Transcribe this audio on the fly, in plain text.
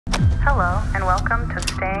Hello, and welcome to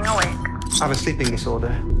Staying Awake. I have a sleeping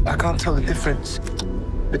disorder. I can't tell the difference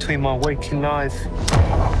between my waking life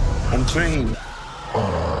and dream.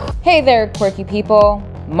 Hey there, quirky people.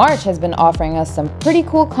 March has been offering us some pretty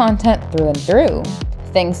cool content through and through.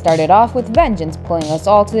 Things started off with Vengeance pulling us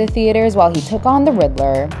all to the theaters while he took on the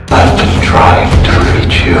Riddler. I'm just trying to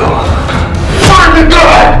reach you. Find the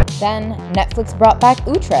God! Then, Netflix brought back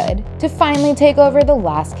Uhtred to finally take over The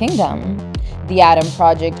Last Kingdom. The Adam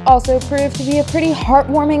Project also proved to be a pretty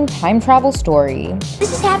heartwarming time travel story.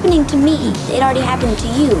 This is happening to me. It already happened to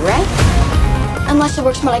you, right? Unless it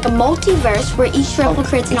works more like a multiverse where each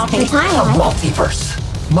replicates an alternate A timeline. multiverse.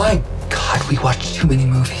 My God, we watch too many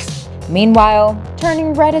movies. Meanwhile,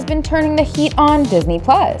 Turning Red has been turning the heat on Disney+.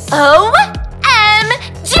 OMG!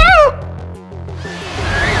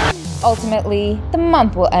 Ultimately, the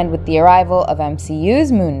month will end with the arrival of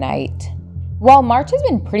MCU's Moon Knight. While March has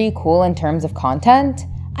been pretty cool in terms of content,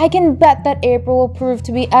 I can bet that April will prove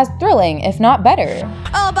to be as thrilling, if not better.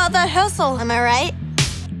 All about that hustle, am I right?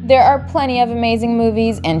 There are plenty of amazing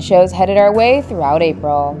movies and shows headed our way throughout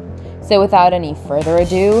April. So without any further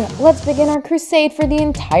ado, let's begin our crusade for the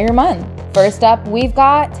entire month. First up, we've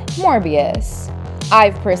got Morbius.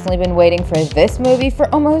 I've personally been waiting for this movie for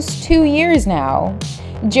almost 2 years now.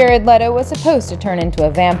 Jared Leto was supposed to turn into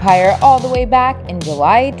a vampire all the way back in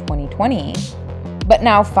July 2020. But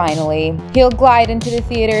now finally, he'll glide into the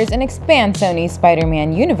theaters and expand Sony's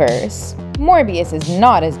Spider-Man universe. Morbius is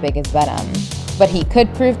not as big as Venom, but he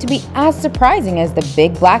could prove to be as surprising as the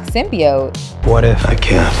big black symbiote. What if I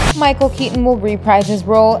can't? Michael Keaton will reprise his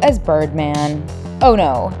role as Birdman. Oh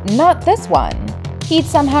no, not this one. He'd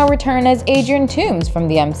somehow return as Adrian Toomes from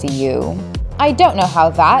the MCU. I don't know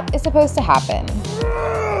how that is supposed to happen.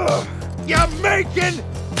 You're making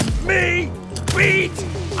me beat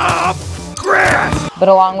up grass! But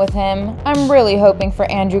along with him, I'm really hoping for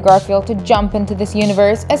Andrew Garfield to jump into this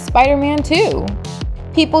universe as Spider-Man 2.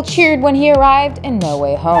 People cheered when he arrived in No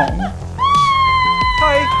Way Home.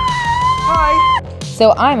 Hi.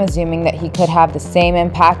 So I'm assuming that he could have the same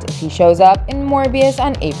impact if he shows up in Morbius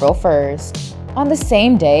on April 1st. On the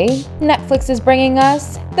same day, Netflix is bringing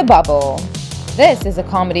us The Bubble. This is a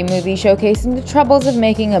comedy movie showcasing the troubles of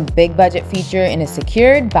making a big budget feature in a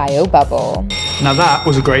secured bio bubble. Now that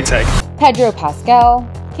was a great take. Pedro Pascal,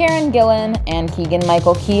 Karen Gillan, and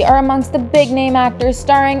Keegan-Michael Key are amongst the big name actors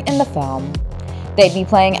starring in the film. They'd be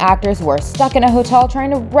playing actors who are stuck in a hotel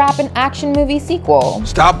trying to wrap an action movie sequel.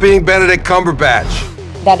 Stop being Benedict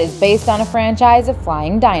Cumberbatch. That is based on a franchise of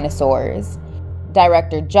flying dinosaurs.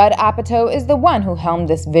 Director Judd Apatow is the one who helmed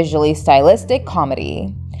this visually stylistic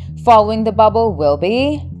comedy. Following The Bubble will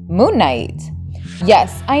be Moon Knight.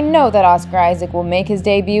 Yes, I know that Oscar Isaac will make his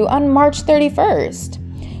debut on March 31st,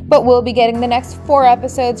 but we'll be getting the next 4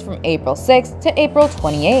 episodes from April 6th to April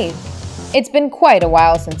 28th. It's been quite a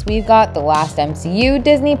while since we've got the last MCU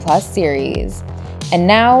Disney Plus series. And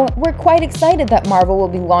now, we're quite excited that Marvel will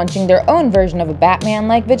be launching their own version of a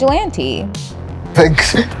Batman-like vigilante.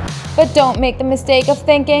 Thanks. But don't make the mistake of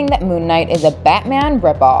thinking that Moon Knight is a Batman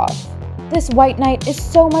ripoff. This White Knight is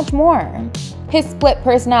so much more. His split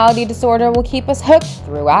personality disorder will keep us hooked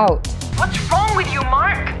throughout. What's wrong with you,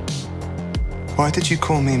 Mark? Why did you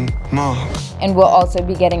call me Mark? And we'll also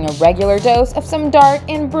be getting a regular dose of some dark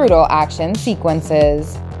and brutal action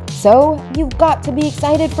sequences. So, you've got to be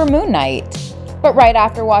excited for Moon Knight. But right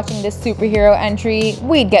after watching this superhero entry,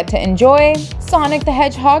 we'd get to enjoy Sonic the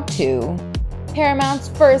Hedgehog 2. Paramount's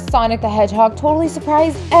first Sonic the Hedgehog totally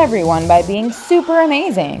surprised everyone by being super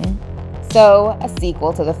amazing. So, a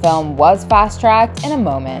sequel to the film was fast-tracked in a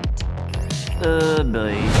moment.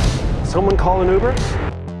 Someone call an Uber?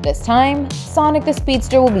 This time, Sonic the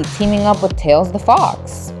Speedster will be teaming up with Tails the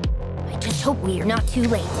Fox. I just hope we're not too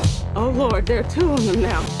late. Oh Lord, there are 2 of them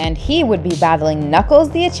now. And he would be battling Knuckles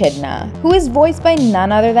the Echidna, who is voiced by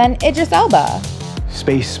none other than Idris Elba.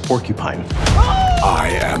 Space Porcupine.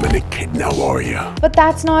 I am an Echidna warrior. But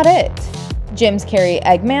that's not it. Jim's Carrey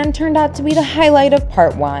Eggman turned out to be the highlight of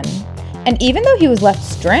part 1. And even though he was left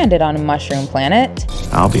stranded on a mushroom planet,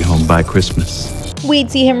 I'll be home by Christmas.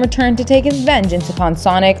 we'd see him return to take his vengeance upon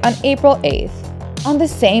Sonic on April 8th. On the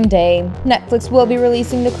same day, Netflix will be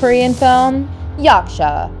releasing the Korean film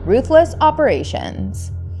Yaksha: Ruthless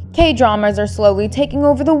Operations. K-dramas are slowly taking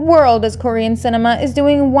over the world as Korean cinema is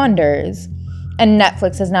doing wonders. And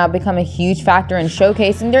Netflix has now become a huge factor in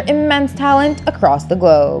showcasing their immense talent across the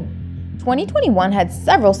globe. 2021 had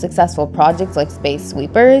several successful projects like Space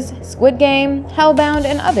Sweepers, Squid Game, Hellbound,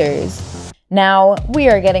 and others. Now, we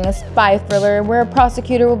are getting a spy thriller where a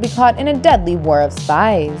prosecutor will be caught in a deadly war of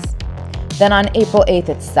spies. Then on April 8th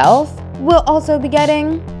itself, we'll also be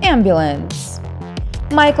getting Ambulance.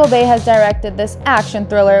 Michael Bay has directed this action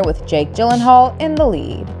thriller with Jake Gyllenhaal in the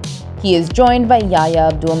lead. He is joined by Yahya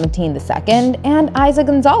Abdul-Mateen II and Isa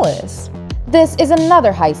Gonzalez. This is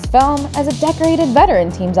another heist film as a decorated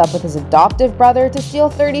veteran teams up with his adoptive brother to steal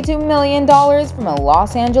 $32 million from a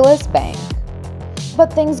Los Angeles bank.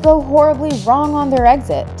 But things go horribly wrong on their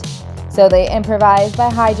exit, so they improvise by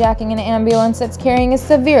hijacking an ambulance that's carrying a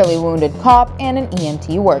severely wounded cop and an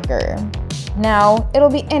EMT worker. Now, it'll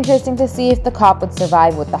be interesting to see if the cop would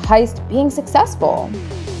survive with the heist being successful.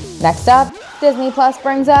 Next up, Disney Plus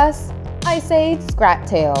brings us Ice Age Scrat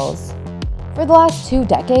Tales. For the last 2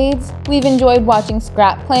 decades, we've enjoyed watching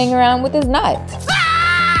Scrat playing around with his nut.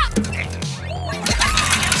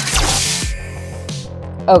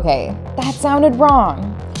 Okay, that sounded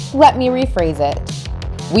wrong. Let me rephrase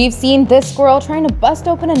it. We've seen this squirrel trying to bust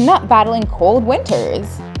open a nut battling cold winters.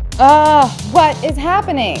 What is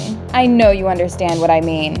happening? I know you understand what I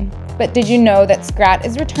mean. But did you know that Scrat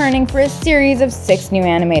is returning for a series of 6 new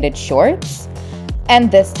animated shorts? And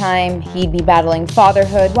this time, he'd be battling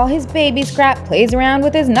fatherhood while his baby Scrat plays around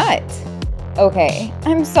with his nut. Okay,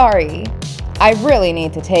 I'm sorry. I really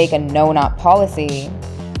need to take a no-nut policy.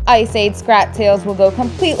 Ice Age Scrat Tales will go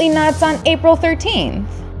completely nuts on April 13th.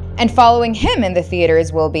 And following him in the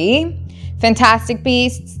theaters will be Fantastic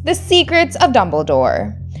Beasts: The Secrets of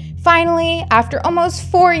Dumbledore. Finally, after almost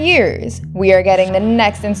 4 years, we are getting the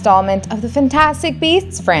next installment of the Fantastic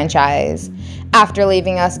Beasts franchise. After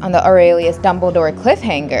leaving us on the Aurelius Dumbledore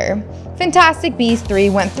cliffhanger, Fantastic Beasts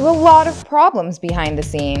 3 went through a lot of problems behind the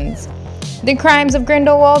scenes. The Crimes of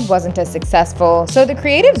Grindelwald wasn't as successful, so the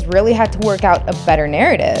creatives really had to work out a better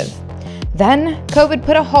narrative. Then, COVID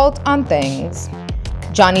put a halt on things.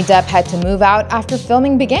 Johnny Depp had to move out after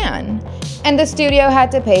filming began, and the studio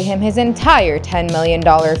had to pay him his entire $10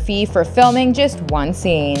 million fee for filming just one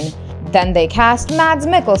scene. Then they cast Mads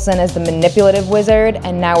Mikkelsen as the manipulative wizard,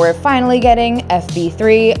 and now we're finally getting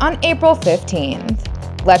FB3 on April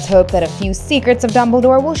 15th. Let's hope that a few secrets of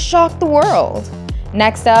Dumbledore will shock the world.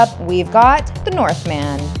 Next up, we've got The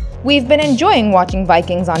Northman. We've been enjoying watching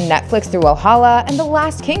Vikings on Netflix through Valhalla and The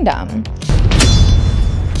Last Kingdom.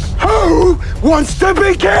 Who wants to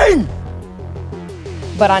be king?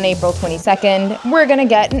 But on April 22nd, we're gonna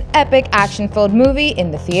get an epic action-filled movie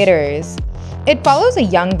in the theaters. It follows a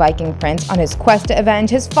young Viking prince on his quest to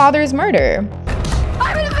avenge his father's murder.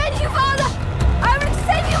 I will avenge you, father! I will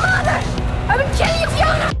save you, mother! I will kill you,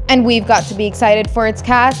 Fiona! And we've got to be excited for its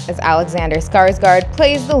cast as Alexander Skarsgård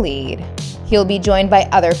plays the lead. He'll be joined by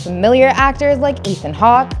other familiar actors like Ethan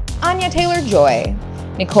Hawke, Anya Taylor-Joy,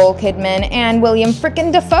 Nicole Kidman, and William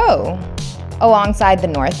frickin' Dafoe. Alongside The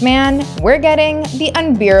Northman, we're getting the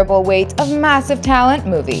unbearable weight of massive talent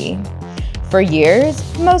movie. For years,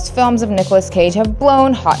 most films of Nicolas Cage have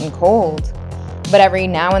blown hot and cold. But every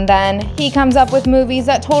now and then, he comes up with movies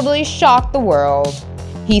that totally shock the world.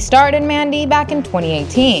 He starred in Mandy back in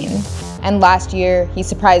 2018, and last year, he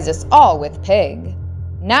surprised us all with Pig.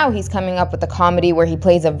 Now he's coming up with a comedy where he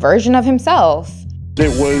plays a version of himself. It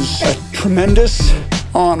was a tremendous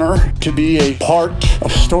honor to be a part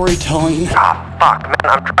of storytelling. Fuck, man,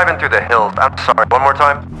 I'm driving through the hills. I'm sorry, one more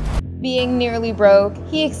time? Being nearly broke,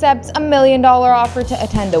 he accepts a $1 million offer to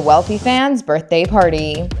attend a wealthy fan's birthday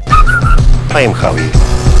party. I am Javi.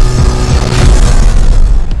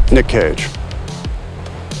 Nick Cage.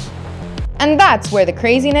 And that's where the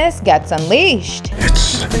craziness gets unleashed.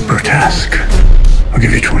 It's grotesque. I'll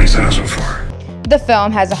give you 20,000 for it. The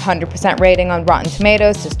film has a 100% rating on Rotten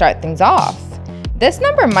Tomatoes to start things off. This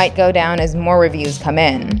number might go down as more reviews come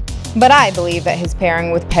in, but I believe that his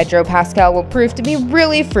pairing with Pedro Pascal will prove to be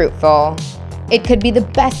really fruitful. It could be the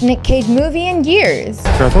best Nick Cage movie in years.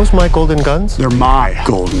 Are those my golden guns? They're my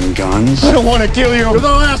golden guns. I don't want to kill you. You're the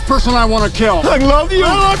last person I want to kill. I love you.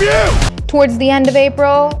 I love you. Towards the end of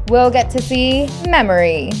April, we'll get to see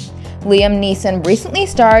Memory. Liam Neeson recently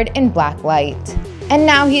starred in Blacklight, and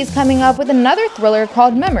now he's coming up with another thriller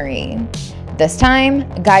called Memory. This time,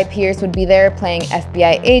 Guy Pearce would be there playing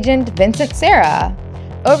FBI agent Vincent Serra.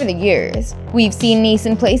 Over the years, we've seen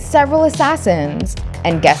Neeson play several assassins,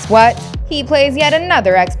 and guess what? He plays yet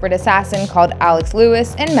another expert assassin called Alex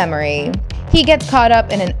Lewis in Memory. He gets caught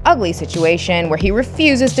up in an ugly situation where he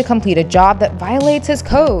refuses to complete a job that violates his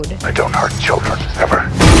code. I don't hurt children, ever.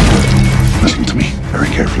 Listen to me very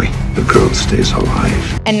carefully. The girl stays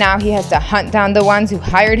alive. And now he has to hunt down the ones who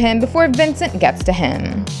hired him before Vincent gets to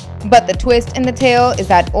him. But the twist in the tale is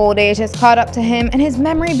that old age has caught up to him and his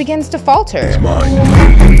memory begins to falter. It's mine.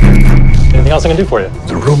 Anything else I can do for you?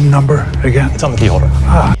 The room number again? It's on the key holder.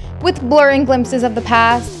 With blurring glimpses of the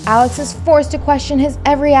past, Alex is forced to question his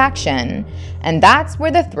every action, and that's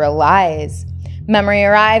where the thrill lies. Memory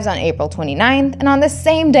arrives on April 29th, and on the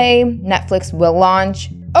same day, Netflix will launch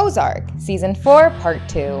Ozark Season 4 Part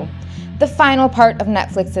 2. The final part of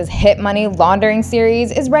Netflix's hit money laundering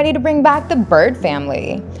series is ready to bring back the Byrde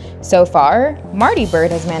family. So far, Marty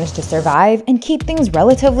Byrde has managed to survive and keep things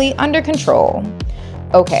relatively under control.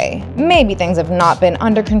 Okay, maybe things have not been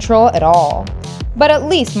under control at all, but at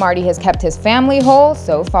least Marty has kept his family whole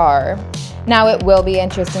so far. Now it will be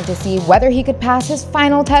interesting to see whether he could pass his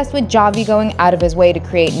final test with Javi going out of his way to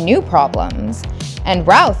create new problems, and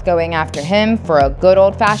Routh going after him for a good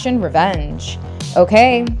old-fashioned revenge.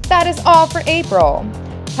 Okay, that is all for April.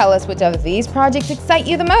 Tell us which of these projects excite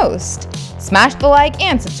you the most. Smash the like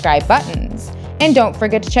and subscribe buttons. And don't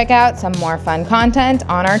forget to check out some more fun content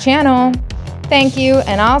on our channel. Thank you,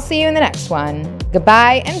 and I'll see you in the next one.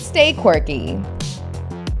 Goodbye and stay quirky.